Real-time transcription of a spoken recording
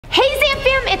Hey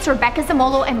Zamfam, it's Rebecca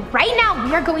Zamolo, and right now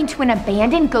we are going to an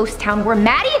abandoned ghost town where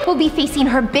Maddie will be facing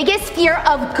her biggest fear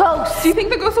of ghosts. Do you think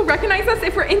the ghosts will recognize us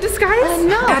if we're in disguise?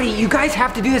 No. Maddie, you guys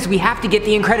have to do this. We have to get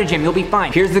the Incredijem. You'll be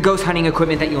fine. Here's the ghost hunting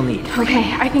equipment that you'll need.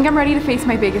 Okay, I think I'm ready to face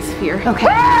my biggest fear. Okay.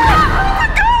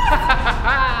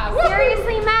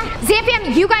 Seriously, Matt?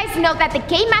 Zamfam, you guys know that the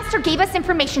Game Master gave us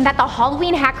information that the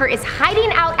Halloween hacker is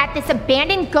hiding out at this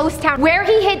abandoned ghost town where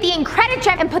he hid the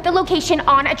Incredijem and put the location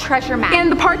on a treasure map.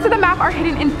 And the parts of the map are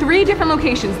hidden in 3 different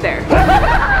locations there.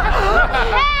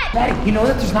 Maddie, you know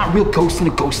that there's not real ghosts in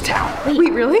a ghost town.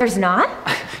 Wait, really? There's not?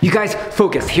 You guys,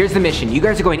 focus. Here's the mission. You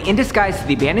guys are going in disguise to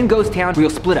the abandoned ghost town where you'll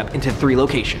split up into 3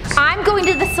 locations. I'm going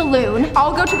to the saloon.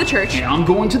 I'll go to the church. And I'm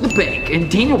going to the bank. And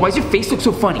Daniel, why does your face look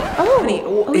so funny?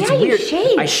 It's yeah, weird. You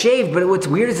shaved. I shaved, but what's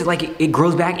weird is it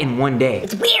grows back in one day.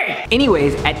 It's weird.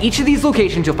 Anyways, at each of these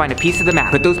locations, you'll find a piece of the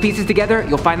map. Put those pieces together,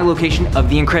 you'll find the location of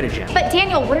the Incredijem. But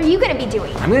Daniel, what are you gonna be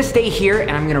doing? I'm gonna stay here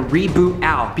and I'm gonna reboot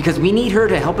Al because we need her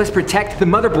to help us protect the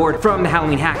motherboard from the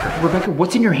Halloween hacker. Rebecca,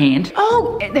 what's in your hand?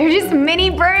 Oh, they're just mini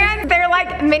brands. They're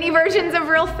like mini versions of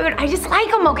real food. I just like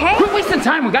them, okay? Quit wasting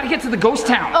time. We gotta get to the ghost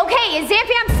town. Okay,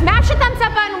 Zamfam, smash a thumbs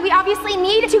up button. We obviously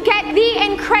need to get the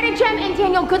Incredijem. And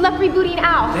Daniel, good luck rebooting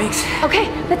Al. Thanks. Okay,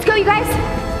 let's go, you guys.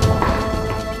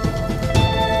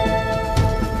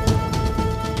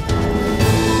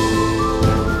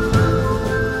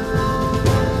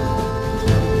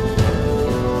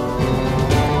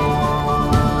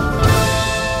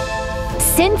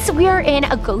 Since we are in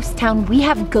a ghost town, we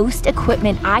have ghost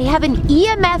equipment. I have an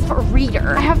EMF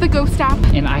reader. I have the ghost app.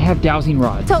 And I have dowsing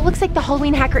rods. So it looks like the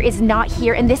Halloween hacker is not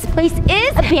here, and this place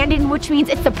is abandoned, which means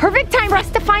it's the perfect time for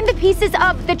us to find the pieces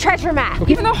of the treasure map.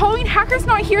 Even though Halloween hacker's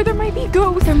not here, there might be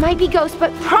ghosts. There might be ghosts,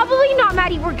 but probably not,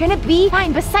 Maddie. We're gonna be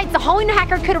fine. Besides, the Halloween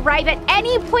hacker could arrive at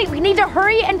any point. We need to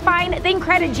hurry and find the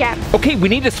Incredijem. Okay, we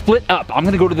need to split up. I'm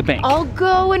gonna go to the bank. I'll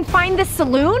go and find the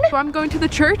saloon. So I'm going to the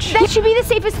church. That should be the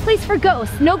safest place for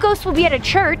ghosts. No ghosts will be at a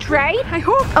church, right? I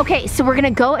hope. Okay, so we're gonna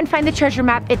go and find the treasure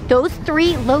map at those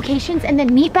 3 locations and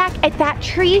then meet back at that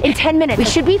tree in 10 minutes. We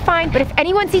should be fine, but if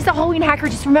anyone sees the Halloween hacker,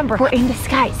 just remember, we're in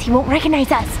disguise. He won't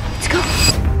recognize us. Let's go.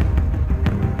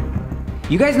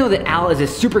 You guys know that Al is a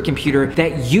supercomputer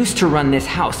that used to run this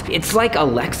house. It's like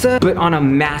Alexa, but on a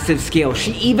massive scale.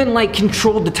 She even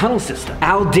controlled the tunnel system.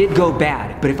 Al did go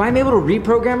bad, but if I'm able to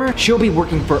reprogram her, she'll be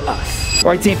working for us. All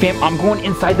right, Zamfam, I'm going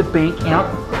inside the bank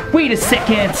and wait a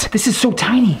second. This is so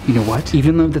tiny. You know what?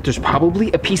 Even though that there's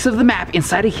probably a piece of the map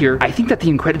inside of here, I think that the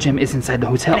Incredijem is inside the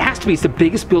hotel. It has to be. It's the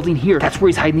biggest building here. That's where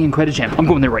he's hiding the Incredijem. I'm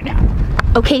going there right now.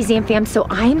 Okay, Zamfam, so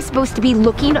I'm supposed to be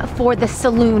looking for the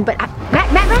saloon, but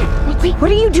Matt, wait, what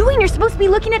are you doing? You're supposed to be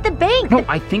looking at the bank. No,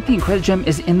 I think the Incredijem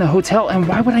is in the hotel, and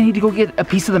why would I need to go get a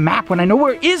piece of the map when I know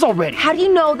where it is already? How do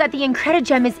you know that the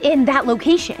Incredijem is in that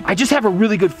location? I just have a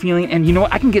really good feeling, and you know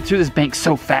what? I can get through this bank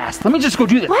so fast. Let me just go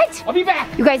do this. What? I'll be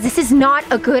back. You guys, this is not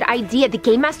a good idea. The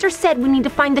Game Master said we need to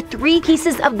find the 3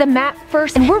 pieces of the map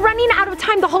first, and we're running out of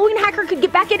time. The Halloween hacker could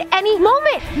get back at any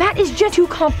moment. Matt is just too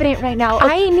confident right now.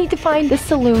 I need to find the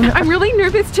saloon. I'm really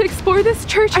nervous to explore this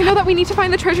church. I know that we need to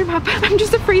find the treasure map. I'm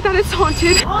just afraid that it's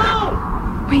haunted.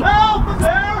 Wait.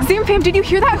 Zamfam, did you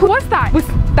hear that? Who was that? Was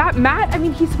that Matt? I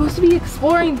mean, he's supposed to be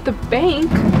exploring the bank.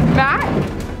 Matt?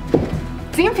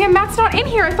 Zamfam, Matt's not in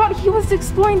here. I thought he was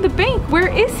exploring the bank. Where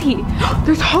is he?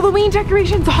 There's Halloween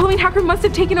decorations. The Halloween hacker must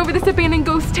have taken over this abandoned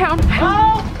ghost town.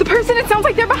 The person, it sounds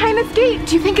like they're behind this gate.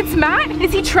 Do you think it's Matt?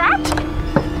 Is he trapped?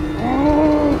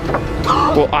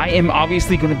 Well, I am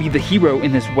obviously going to be the hero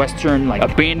in this western,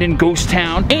 abandoned ghost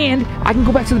town, and I can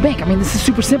go back to the bank. I mean, this is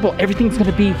super simple. Everything's going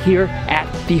to be here at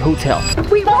the hotel.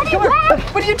 Wait, what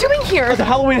are you doing here? The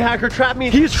Halloween hacker trapped me.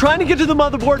 He is trying to get to the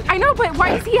motherboard. I know, but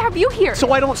why does he have you here?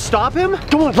 So I don't stop him?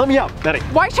 Come on, let me out, Maddie.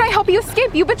 Why should I help you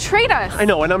escape? You betrayed us. I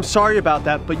know, and I'm sorry about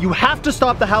that, but you have to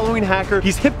stop the Halloween hacker.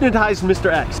 He's hypnotized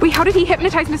Mr. X. Wait, how did he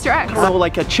hypnotize Mr. X? Oh,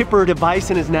 like a chipper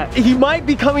device in his neck. He might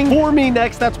be coming for me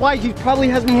next. That's why he probably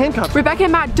has me handcuffed. Rebecca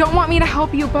and Matt don't want me to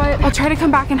help you, but I'll try to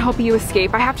come back and help you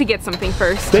escape. I have to get something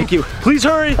first. Thank you. Please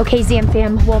hurry. Okay,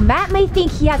 Zamfam. Well, Matt may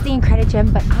think he has the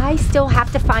Incredijem, but I still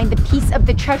have to find the piece of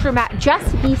the treasure map just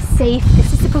to be safe.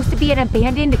 This is supposed to be an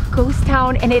abandoned ghost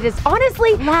town, and it is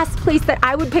honestly the last place that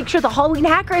I would picture the Halloween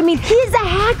hacker. I mean, he is a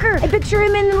hacker. I picture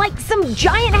him in some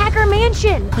giant hacker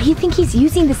mansion. What do you think he's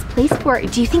using this place for?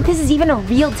 Do you think this is even a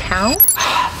real town?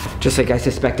 Just like I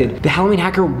suspected, the Halloween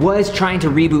hacker was trying to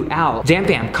reboot Al.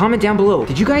 Zamfam, comment down below.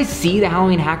 Did you guys see the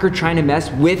Halloween hacker trying to mess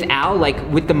with Al,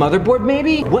 with the motherboard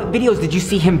maybe? What videos did you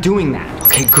see him doing that?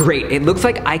 Okay, great. It looks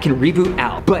like I can reboot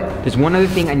Al, but there's one other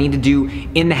thing I need to do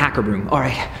in the hacker room. All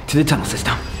right, to the tunnel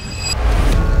system.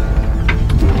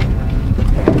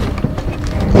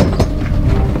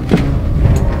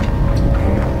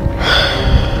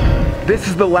 This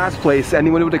is the last place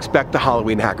anyone would expect the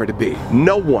Halloween hacker to be.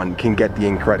 No one can get the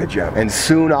Incredigem, and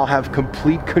soon I'll have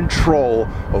complete control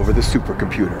over the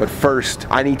supercomputer. But first,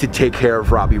 I need to take care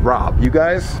of Robbie Rob. You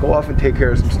guys, go off and take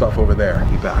care of some stuff over there.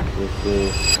 I'll be back.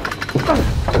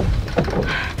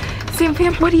 Sam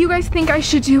Fam, what do you guys think I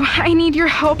should do? I need your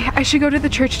help. I should go to the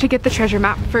church to get the treasure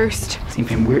map first. Sam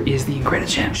Fam, where is the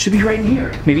Incredigem? Should be right in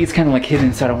here. Maybe it's kind of like hidden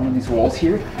inside of one of these walls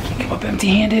here. I can't come up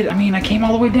empty-handed. I mean, I came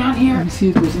all the way down here. Let me see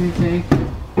if there's anything.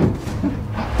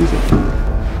 Who's it?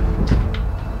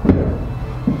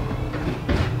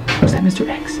 Was that Mr.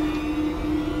 X?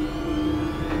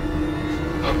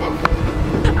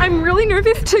 I'm really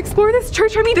nervous to explore this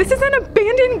church. I mean, this is an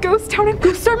abandoned ghost town and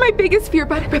ghosts are my biggest fear,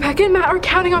 but Rebecca and Matt are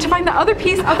counting on to find the other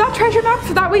piece of that treasure map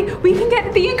so that way we can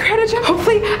get the Incredigem.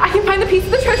 Hopefully, I can find the piece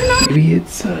of the treasure map. Maybe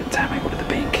it's time I go to the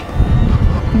bank.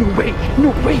 No way,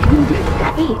 no way, no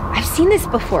way. Hey, I've seen this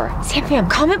before. Sam Fam,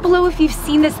 comment below if you've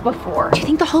seen this before. Do you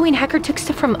think the Halloween hacker took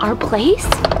stuff from our place?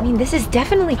 I mean, this is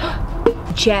definitely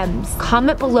gems.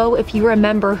 Comment below if you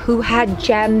remember who had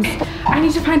gems. I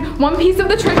need to find one piece of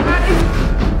the treasure map.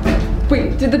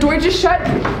 Wait, did the door just shut?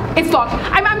 It's locked.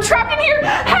 I'm trapped in here.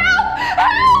 Help!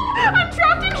 Help! I'm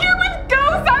trapped in here with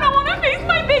ghosts. I don't want to face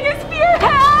my biggest fear.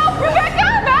 Help! Rebecca!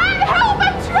 Matt! Help!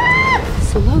 I'm trapped!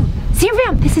 Saloon. Sam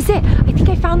Fam, this is it. I think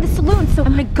I found the saloon, so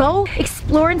I'm gonna go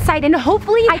explore inside and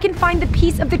hopefully I can find the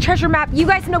piece of the treasure map. You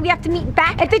guys know we have to meet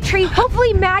back at the tree.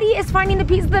 Hopefully Maddie is finding the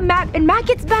piece of the map and Matt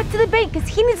gets back to the bank because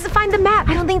he needs to find the map.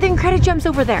 I don't think the Incredigem's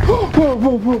over there. Whoa, whoa,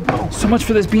 whoa, whoa. So much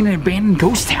for this being an abandoned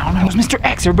ghost town. It was Mr.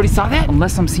 X. Everybody saw that?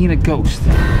 Unless I'm seeing a ghost.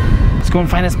 Let's go and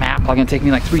find this map. Probably gonna take me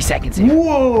like 3 seconds here.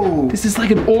 Whoa! This is like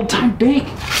an old-time bank.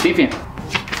 Hey, fam.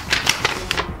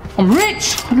 I'm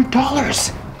rich!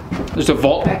 $100. There's a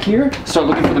vault back here. Start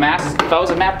looking for the maps. If I was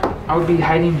a map, I would be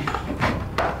hiding.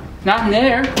 Not in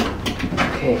there.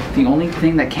 Okay, the only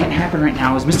thing that can't happen right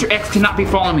now is Mr. X cannot be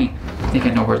following me. I think I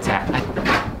know where it's at.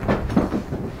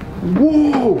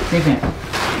 Whoa! Hey, man.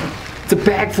 It's a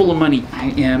bag full of money.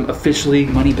 I am officially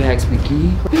Moneybags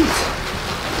McGee. It's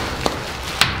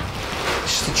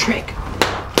just a trick.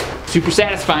 Super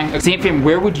satisfying. Sam Fam,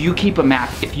 where would you keep a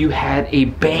map if you had a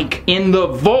bank in the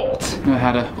vault? I know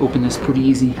how to open this pretty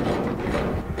easy.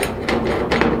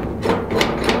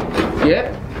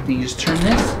 Yep, you just turn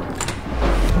this.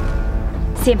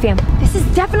 Sam Fam, this is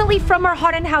definitely from our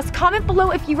haunted house. Comment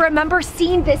below if you remember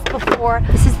seeing this before.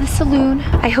 This is the saloon.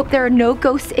 I hope there are no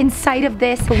ghosts inside of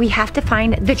this, but we have to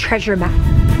find the treasure map.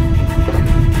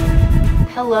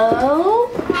 Hello?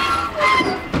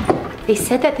 They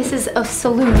said that this is a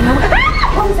saloon. No.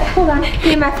 What was that? Hold on.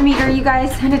 EMF meter, you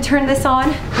guys. I'm gonna turn this on.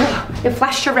 It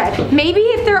flashed to red. Maybe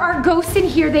if there are ghosts in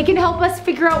here, they can help us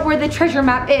figure out where the treasure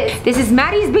map is. This is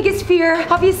Maddie's biggest fear.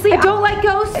 Obviously, I don't like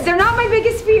ghosts. They're not my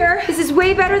biggest fear. This is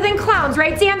way better than clowns,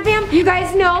 right, Sam Fam? You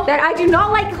guys know that I do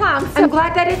not like clowns. I'm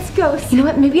glad that it's ghosts. You know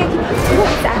what? Maybe I can. What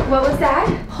was that? What was that?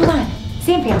 Hold on.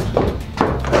 Sam Fam.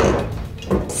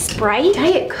 Sprite,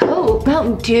 Diet Coke,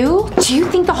 Mountain Dew. Do you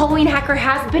think the Halloween hacker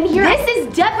has been here? This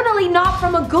is definitely not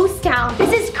from a ghost town.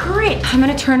 This is current. I'm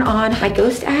gonna turn on my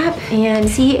ghost app and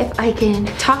see if I can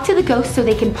talk to the ghosts so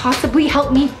they can possibly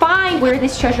help me find where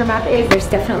this treasure map is. There's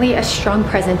definitely a strong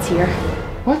presence here.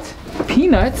 What?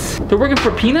 Peanuts? They're working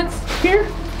for Peanuts here?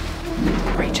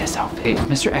 Great chest outfit. Hey,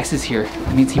 Mr. X is here.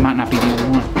 That means he might not be the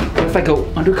only one. What if I go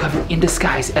undercover in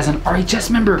disguise as an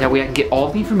RHS member? That way I can get all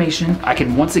the information. I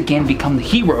can once again become the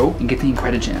hero and get the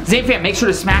Incredigem. Zane Fam, make sure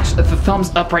to smash the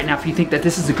thumbs up right now if you think that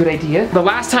this is a good idea. The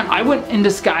last time I went in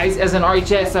disguise as an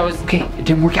RHS, okay, it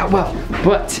didn't work out well,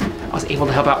 but I was able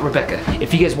to help out Rebecca.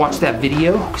 If you guys watched that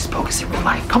video, Hocus Pocus in real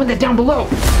life, comment that down below.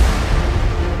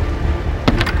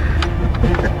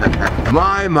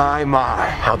 My,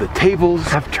 how the tables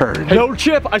have turned. No,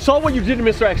 Chip, I saw what you did to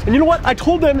Mr. X. And you know what? I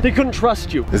told them they couldn't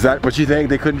trust you. Is that what you think?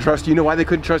 They couldn't trust you? You know why they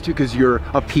couldn't trust you? Because you're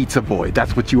a pizza boy.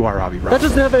 That's what you are, Robbie Rob. That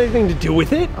doesn't have anything to do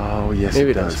with it. Oh, yes,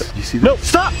 Maybe it does. You see that? No,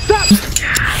 stop!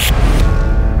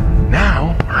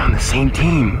 Now, we're on the same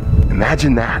team.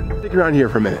 Imagine that. Stick around here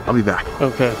for a minute. I'll be back.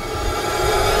 Okay.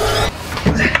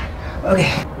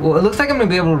 Okay, well it looks like I'm gonna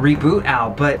be able to reboot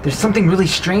Al, but there's something really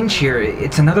strange here.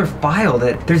 It's another file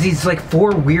that there's these like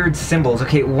 4 weird symbols.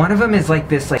 Okay, one of them is like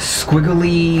this like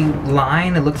squiggly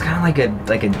line. It looks kind of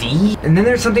like a D. And then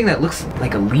there's something that looks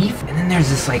like a leaf. And then there's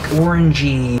this like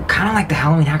orangey, kind of like the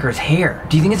Halloween hacker's hair.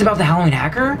 Do you think it's about the Halloween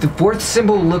hacker? The 4th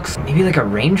symbol looks maybe like a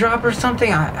raindrop or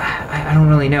something. I don't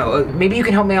really know. Maybe you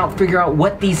can help me out figure out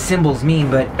what these symbols mean,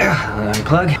 but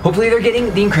unplug. Hopefully they're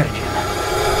getting the Incredigem.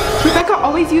 Rebecca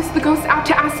always used the ghost app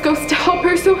to ask ghosts to help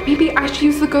her, so maybe I should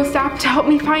use the ghost app to help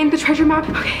me find the treasure map.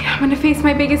 Okay, I'm gonna face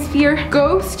my biggest fear.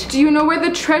 Ghost, do you know where the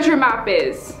treasure map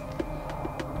is?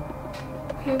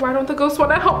 Okay, why don't the ghosts want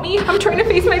to help me? I'm trying to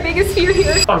face my biggest fear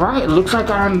here. All right, it looks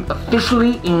like I'm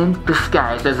officially in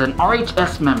disguise as an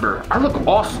RHS member. I look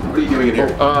awesome. What are you doing in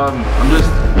here? I'm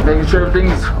just making sure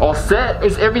everything's all set.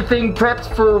 Is everything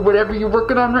prepped for whatever you're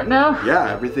working on right now?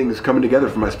 Yeah, everything is coming together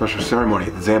for my special ceremony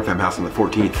at the Zamfam house on the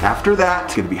 14th. After that,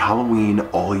 it's gonna be Halloween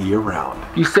all year round.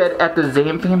 You said at the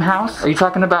Zamfam house? Are you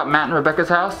talking about Matt and Rebecca's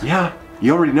house? Yeah,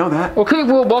 you already know that. Okay,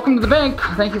 well, welcome to the bank.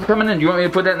 Thank you for coming in. You want me to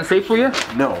put that in the safe for you?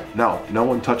 No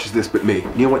one touches this but me.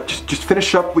 You know what, just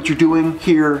finish up what you're doing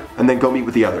here and then go meet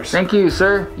with the others. Thank you,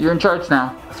 sir. You're in charge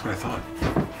now. That's what I thought.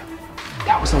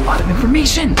 That was a lot of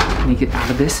information. Let me get out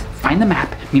of this, find the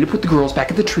map, meet up with the girls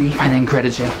back at the tree, find the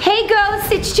Incredigen. Hey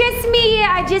ghost, it's just me.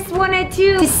 I just wanted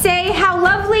to say how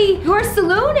lovely your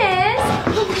saloon is.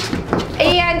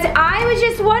 And I was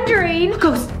just wondering,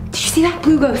 ghost, did you see that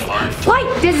blue ghost?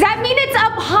 Flight, does that mean it's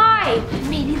up high?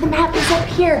 Maybe the map is up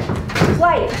here.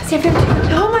 Flight, Zamfam,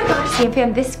 oh my gosh.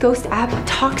 Zamfam, this ghost app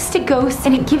talks to ghosts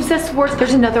and it gives us words.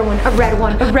 There's another one, a red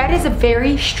one. A red is a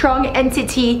very strong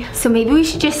entity, so maybe we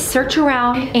should just search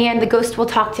around and the ghost will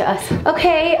talk to us.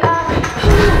 Okay,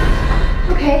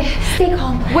 okay, stay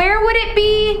calm. Where would it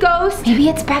be, ghost? Maybe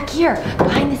it's back here,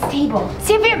 behind this table.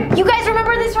 Zamfam, you guys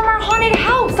remember this from our haunted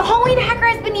house? The Halloween hacker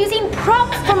has been using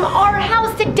props from our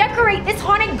house to decorate this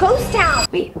haunted ghost town.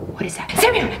 Wait, what is that?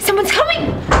 Zamfam, someone's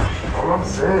coming! All I'm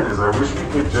saying is I wish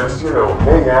we could just,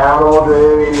 hang out all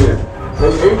day and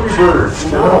play Angry Birds,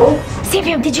 you know?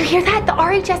 Zamfam, did you hear that? The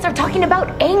RHS are talking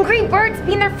about Angry Birds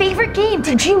being their favorite game.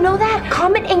 Did you know that?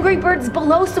 Comment Angry Birds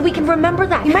below so we can remember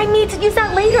that. We might need to use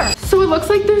that later. So it looks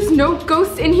like there's no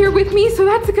ghost in here with me, so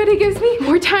that's good. It gives me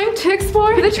more time to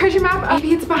explore the treasure map.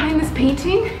 Maybe it's behind this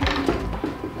painting.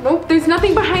 Nope, there's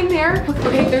nothing behind there.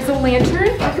 Okay, there's a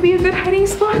lantern. That could be a good hiding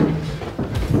spot.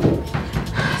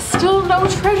 Still no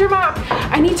treasure map.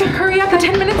 I need to hurry up. The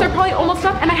 10 minutes are probably almost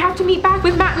up and I have to meet back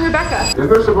with Matt and Rebecca. Isn't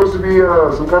there supposed to be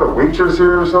some kind of waitress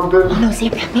here or something? Oh no,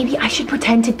 Zamfam, maybe I should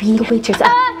pretend to be the waitress.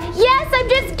 Yes, I'm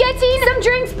just getting some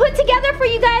drinks put together for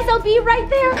you guys. I'll be right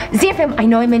there. Zamfam, I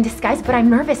know I'm in disguise, but I'm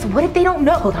nervous. What if they don't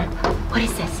know? Hold on, what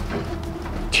is this?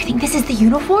 Do you think this is the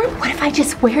uniform? What if I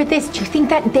just wear this? Do you think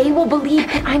that they will believe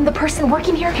that I'm the person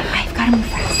working here? I've got to move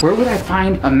fast. Where would I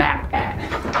find a map at?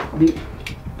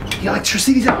 The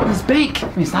electricity's out in this bank. I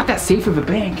mean, it's not that safe of a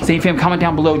bank. Zamfam, comment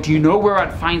down below. Do you know where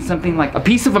I'd find something like a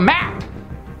piece of a map?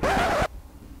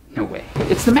 No way.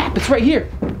 It's the map. It's right here.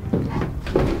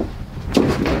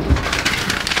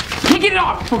 Can't get it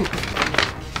off. Okay.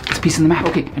 It's a piece of the map.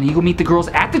 Okay, and you go meet the girls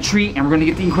at the tree, and we're gonna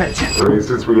get the Incredigen. I mean,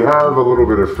 since we have a little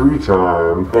bit of free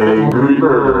time, Angry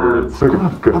Birds.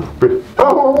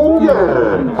 Oh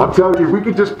yeah! I'm telling you, if we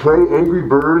could just play Angry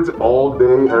Birds all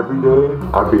day, every day,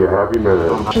 I'd be a happy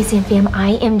man. Hey Zamfam,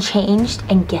 I am changed,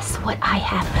 and guess what I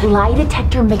have? Lie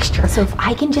detector mixture. So if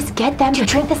I can just get them to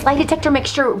drink this lie detector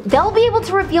mixture, they'll be able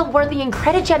to reveal where the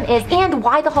Incredigen is and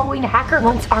why the Halloween hacker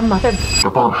wants our mother.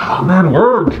 Oh man,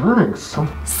 where are drinks?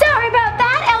 Sorry about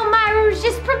that, Elmira was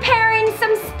just preparing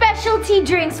some specialty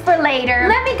drinks for later.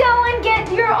 Let me go and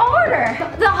get your order.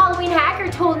 The Halloween hacker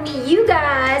told me you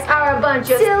guys are a bunch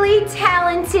of silly,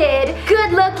 talented,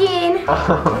 good-looking,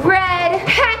 red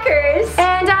hackers.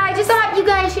 And I just thought you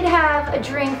guys should have a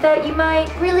drink that you might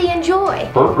really enjoy.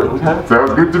 Perfect.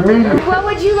 Sounds good to me. What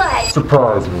would you like?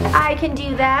 Surprise me. I can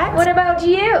do that. What about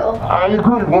you? I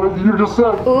agree. What did you just say?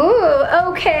 Ooh,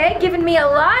 okay. Giving me a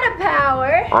lot of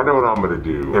power. I know what I'm gonna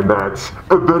do, and that's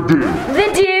the do.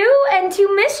 The do and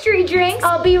 2 mystery drinks.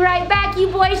 I'll be right back. You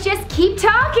boys just keep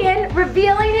talking,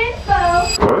 revealing info.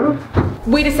 What?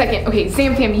 Wait a second. Okay,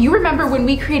 Zamfam, you remember when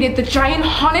we created the giant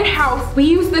haunted house? We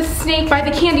used the snake by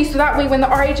the candy so that way when the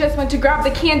RHS went to grab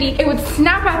the candy, it would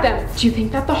snap at them. Do you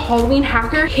think that the Halloween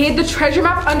hacker hid the treasure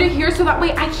map under here so that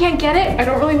way I can't get it? I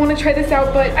don't really want to try this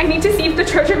out, but I need to see if the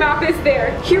treasure map is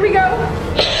there. Here we go.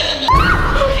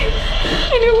 Okay.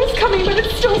 I knew it was coming, but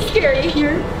it's still scary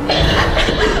here.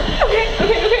 Okay.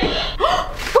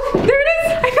 Oh, there it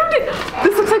is. I found it.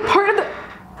 This looks like part of the...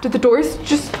 Did the doors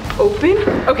just open?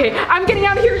 Okay, I'm getting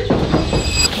out of here.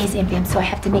 Okay, Zamfam, so I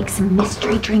have to make some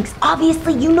mystery drinks.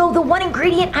 Obviously, you know the one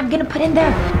ingredient I'm gonna put in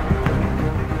there.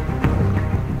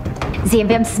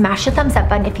 Zamfam, smash the thumbs up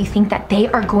button if you think that they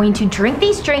are going to drink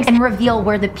these drinks and reveal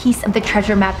where the piece of the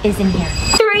treasure map is in here.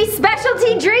 3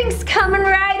 specialty drinks coming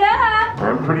right up.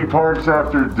 I'm pretty parched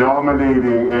after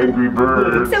dominating Angry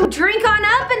Birds. So drink on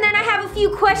up and then I have a few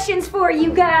few questions for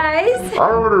you guys. I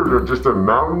ordered just a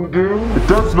Mountain Dew. It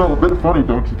does smell a bit funny,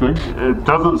 don't you think? It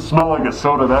doesn't smell like a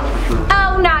soda, that's for sure.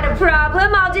 Oh, not a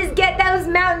problem. I'll just get those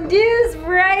Mountain Dews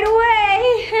right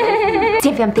away.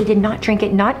 Damn, they did not drink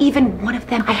it. Not even one of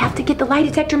them. I have to get the lie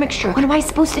detector mixture. What am I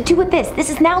supposed to do with this? This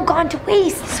is now gone to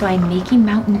waste. So I'm making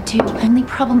Mountain Dew. The only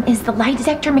problem is the lie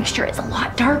detector mixture is a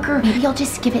lot darker. Maybe I'll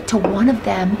just give it to one of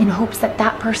them in hopes that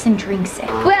that person drinks it.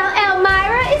 Well,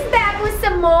 Elmira is back with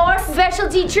some more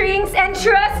specialty drinks, and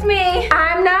trust me,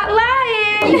 I'm not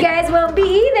lying. You guys won't be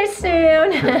either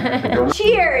soon.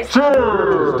 Cheers.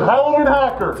 Cheers to Halloween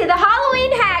Hacker. To the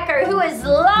Halloween hacker who is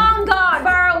long gone,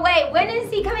 far away. When is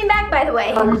he coming back, by the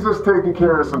way? He's just taking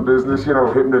care of some business, you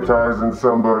know, hypnotizing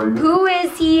somebody. Who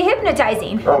is he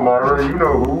hypnotizing? Oh, Myra, you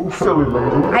know who. Silly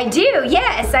lady. I do,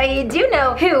 yes, I do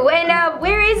know who. And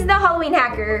where is the Halloween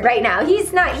hacker right now?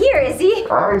 He's not here, is he?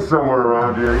 I'm somewhere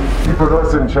around here. He put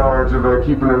us in charge of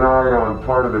keeping an eye on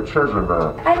part of the treasure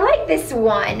map. I like this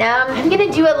one. I'm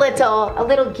gonna do a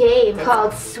little game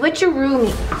called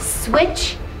Switcheroony.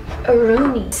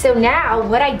 Switcheroony. So now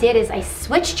what I did is I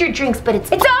switched your drinks, but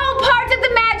it's all part of the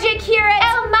magic here at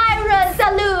Elmira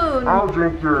Saloon. I'll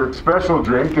drink your special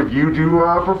drink if you do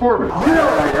a performance.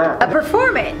 A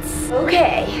performance.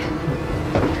 Okay.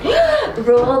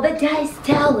 Roll the dice,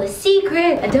 tell a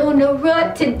secret. I don't know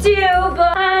what to do,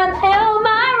 but I'm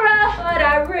Elmira. But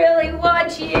I really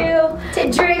want you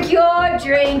to drink your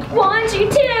drink. Want you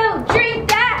to drink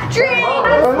that drink.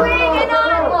 I'm swinging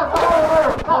on.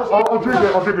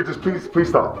 I'll drink it. Just please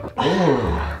stop.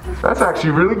 That's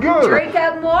actually really good. Drink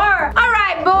up more. All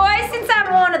right, boys, since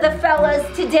I'm one of the fellas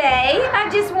today, I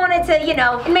just wanted to, you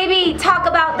know, maybe talk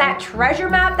about that treasure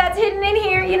map that's hidden in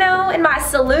here, you know, in my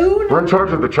saloon. We're in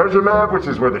charge of the treasure map, which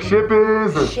is where the ship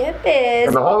is.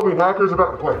 And the Halloween hacker's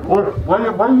about. Wait, why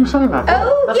are you saying that?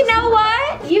 Oh, you know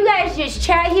what? You guys just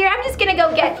chat here. I'm just gonna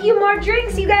go get a few more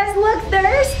drinks. You guys look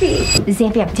thirsty.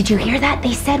 Zamfam, did you hear that?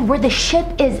 They said where the ship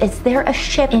is there a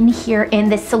ship in here in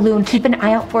this saloon? Keep an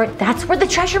eye out for it. That's where the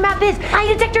treasure map is. Lie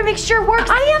detector makes sure works.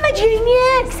 I am a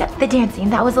genius. Except the dancing,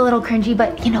 that was a little cringy,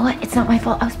 but you know what? It's not my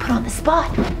fault. I was put on the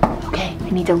spot. Okay, I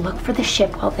need to look for the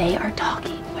ship while they are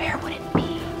talking. Where would it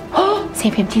be? Oh,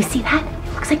 Zamfam, do you see that?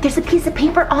 Looks like there's a piece of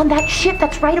paper on that ship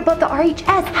that's right above the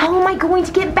RHS. How am I going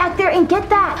to get back there and get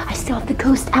that? I still have the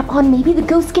Ghost app on. Maybe the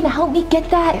Ghost can help me get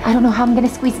that. I don't know how I'm gonna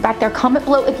squeeze back there. Comment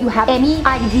below if you have any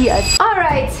ideas. All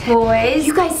right, boys.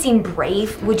 You guys seem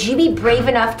brave. Would you be brave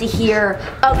enough to hear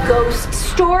a ghost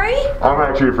story? I'm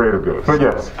actually afraid of ghosts. But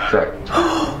yes, check.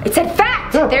 It's a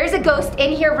fact. Yeah. There's a ghost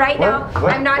in here right now.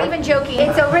 What? I'm not even joking.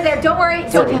 It's over there. Don't worry.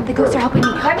 Zamfam, the ghosts are helping me.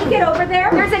 Let me get over there.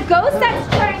 There's a ghost that's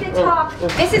trying to talk.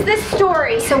 This is the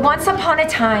story. So once upon a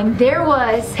time, there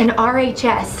was an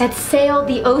RHS that sailed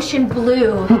the ocean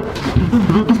blue.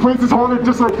 This place is haunted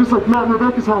just like Matt and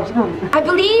Rebecca's house. I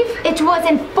believe it was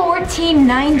in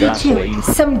 1492.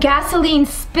 Some gasoline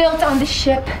spilt on the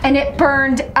ship and it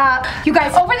burned up. You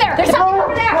guys, over there. There's something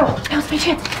over there. That was my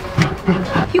chance.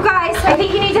 You guys, I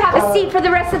think you need to have a seat for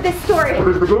the rest of this story.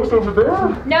 Is the ghost over there?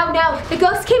 No, the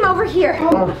ghost came over here.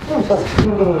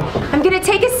 I'm gonna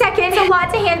take a second. It's a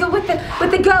lot to handle with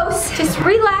the ghost. Just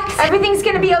relax. Everything's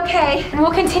gonna be okay, and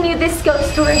we'll continue this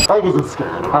ghost story. I wasn't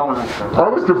scared. I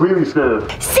was completely scared.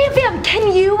 Zamfam,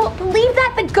 can you believe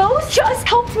that the ghost just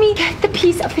helped me get the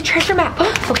piece of the treasure map?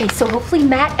 Okay, so hopefully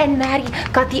Matt and Maddie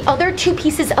got the other 2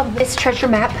 pieces of this treasure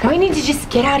map. Now I need to just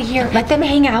get out of here. Let them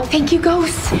hang out. Thank you,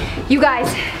 ghosts. You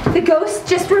guys, the ghost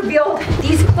just revealed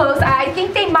these clothes. I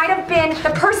think they might have been the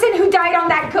person who died on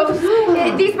that ghost.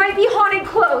 These might be haunted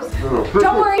clothes.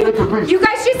 Don't worry. You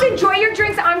guys just enjoy your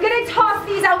drinks. I'm gonna toss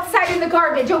these outside in the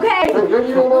garbage, okay?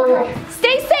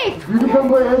 Stay safe. You can come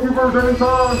play Angry Birds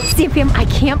anytime. Zamfam, I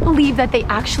can't believe that they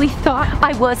actually thought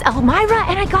I was Elmira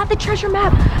and I got the treasure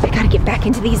map. I gotta get back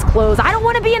into these clothes. I don't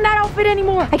want to be in that outfit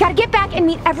anymore. I gotta get back and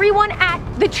meet everyone at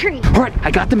the tree. All right,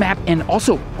 I got the map, and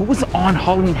also, what was on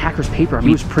Halloween Hacker's paper? I mean,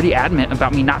 he was pretty adamant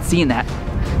about me not seeing that.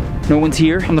 No one's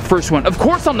here? I'm the first one. Of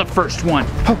course I'm the first one.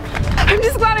 Oh. I'm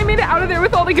just glad I made it out of there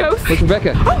with all the ghosts. Where's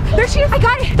Rebecca? Oh, there she is. I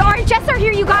got it. The RHS are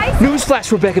here, you guys.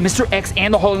 Newsflash, Rebecca. Mr. X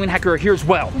and the Halloween Hacker are here as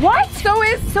well. What? So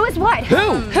is what? Who?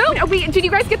 Oh, wait, did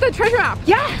you guys get the treasure map?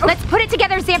 Yeah. Let's put it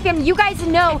together, Zamfam. You guys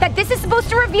know that this is supposed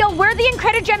to reveal where the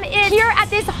Incredigem is here at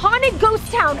this haunted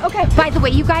ghost town. Okay. By the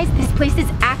way, you guys, this place is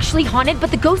actually haunted,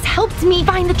 but the ghost helped me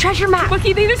find the treasure map.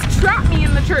 Lucky, they just trapped me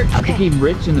in the church. Okay. Became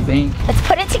rich in the bank. Let's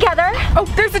put it together. Oh,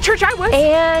 there's the church I was.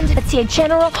 And let's see, a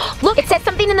general. Look, it says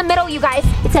something in the middle, you guys.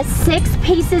 It says 6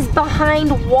 paces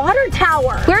behind water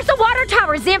tower. Where's the water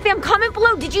tower? Zamfam, comment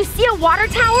below. Did you see a water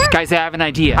tower? Guys, I have an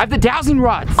idea. I have the dowsing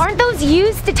rods. Aren't those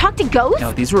used to talk to ghosts?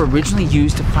 No, these were originally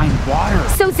used to find water.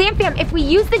 So Zamfam, if we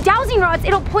use the dowsing rods,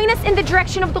 it'll point us in the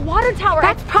direction of the water tower.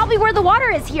 That's probably where the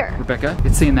water is here. Rebecca,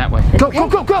 it's saying that way. Go, go,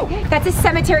 go, go! That's a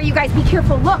cemetery, you guys. Be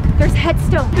careful. Look, there's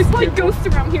headstones. There's like ghosts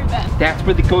around here then. That's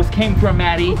where the ghost came from,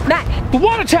 Maddie. Matt, The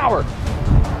water tower!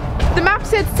 The map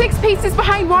said 6 paces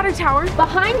behind water tower.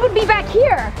 behind would be back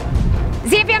here.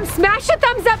 Zamfam, smash the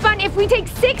thumbs up button if we take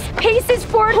 6 paces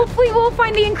forward. Hopefully we'll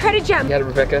find the Incredigem. Got it,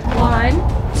 Rebecca. 1,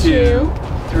 2,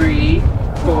 3,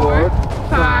 4,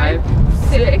 5,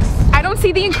 6. I don't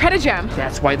see the Incredigem.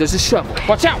 That's why there's a shovel.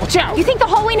 Watch out, watch out! You think the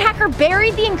Halloween hacker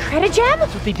buried the Incredigem?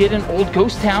 That's what they did in old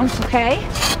ghost towns. Okay.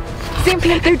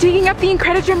 Zamfam, they're digging up the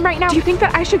Incredigem right now. Do you think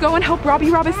that I should go and help Robbie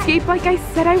Rob escape like I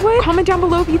said I would? Comment down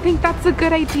below if you think that's a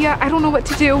good idea. I don't know what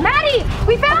to do. Maddie,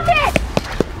 we found it!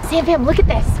 Zamfam, look at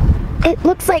this. It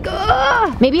looks like,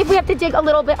 maybe if we have to dig a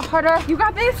little bit harder. You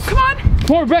got this? Come on.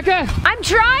 Come on, Rebecca! I'm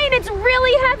trying, it's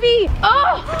really heavy.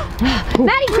 Oh!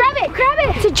 Maddie, grab it, grab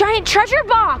it. It's a giant treasure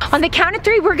box. On the count of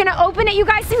 3, we're gonna open it, you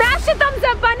guys. Smash the thumbs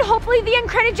up button. Hopefully the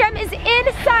Incredigem is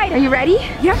inside. Are you ready?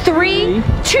 Yep. 3,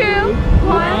 2,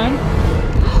 1.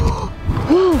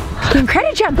 The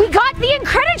Incredigem! We got the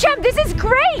Incredigem! This is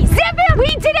great! Zamfam, we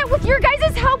did it! With your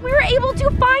guys' help, we were able to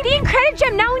find the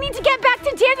Incredigem. Now we need to get back to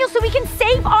Daniel so we can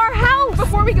save our house.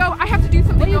 Before we go, I have to do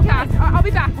something real fast. I'll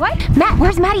be back. What? Matt,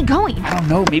 where's Maddie going? I don't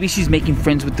know, maybe she's making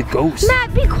friends with the ghost.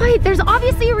 Matt, be quiet. There's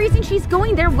obviously a reason she's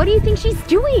going there. What do you think she's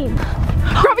doing?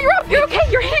 Robbie Rob, you're okay.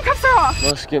 Your handcuffs are off.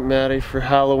 Let's get Maddie for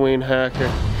Halloween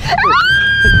hacker.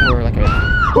 Or like a...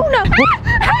 Oh no!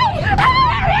 Hey!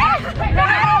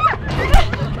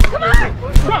 Come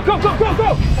on! Go, go, go,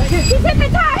 go! He's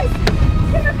hypnotized!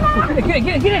 Get in the car! Get in,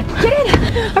 get in, get in! Get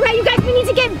in! Alright, you guys, we need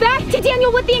to get back to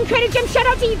Daniel with the Incredigem. Shout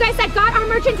out to you guys that got our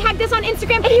merch and tagged us on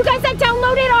Instagram, and you guys that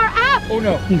downloaded our app. Oh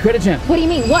no, Incredigem. What do you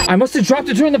mean? What? I must have dropped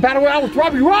it during the battle royale with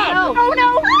Robbie Rob! No. Oh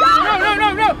no! No, no,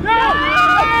 no, no,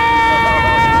 no!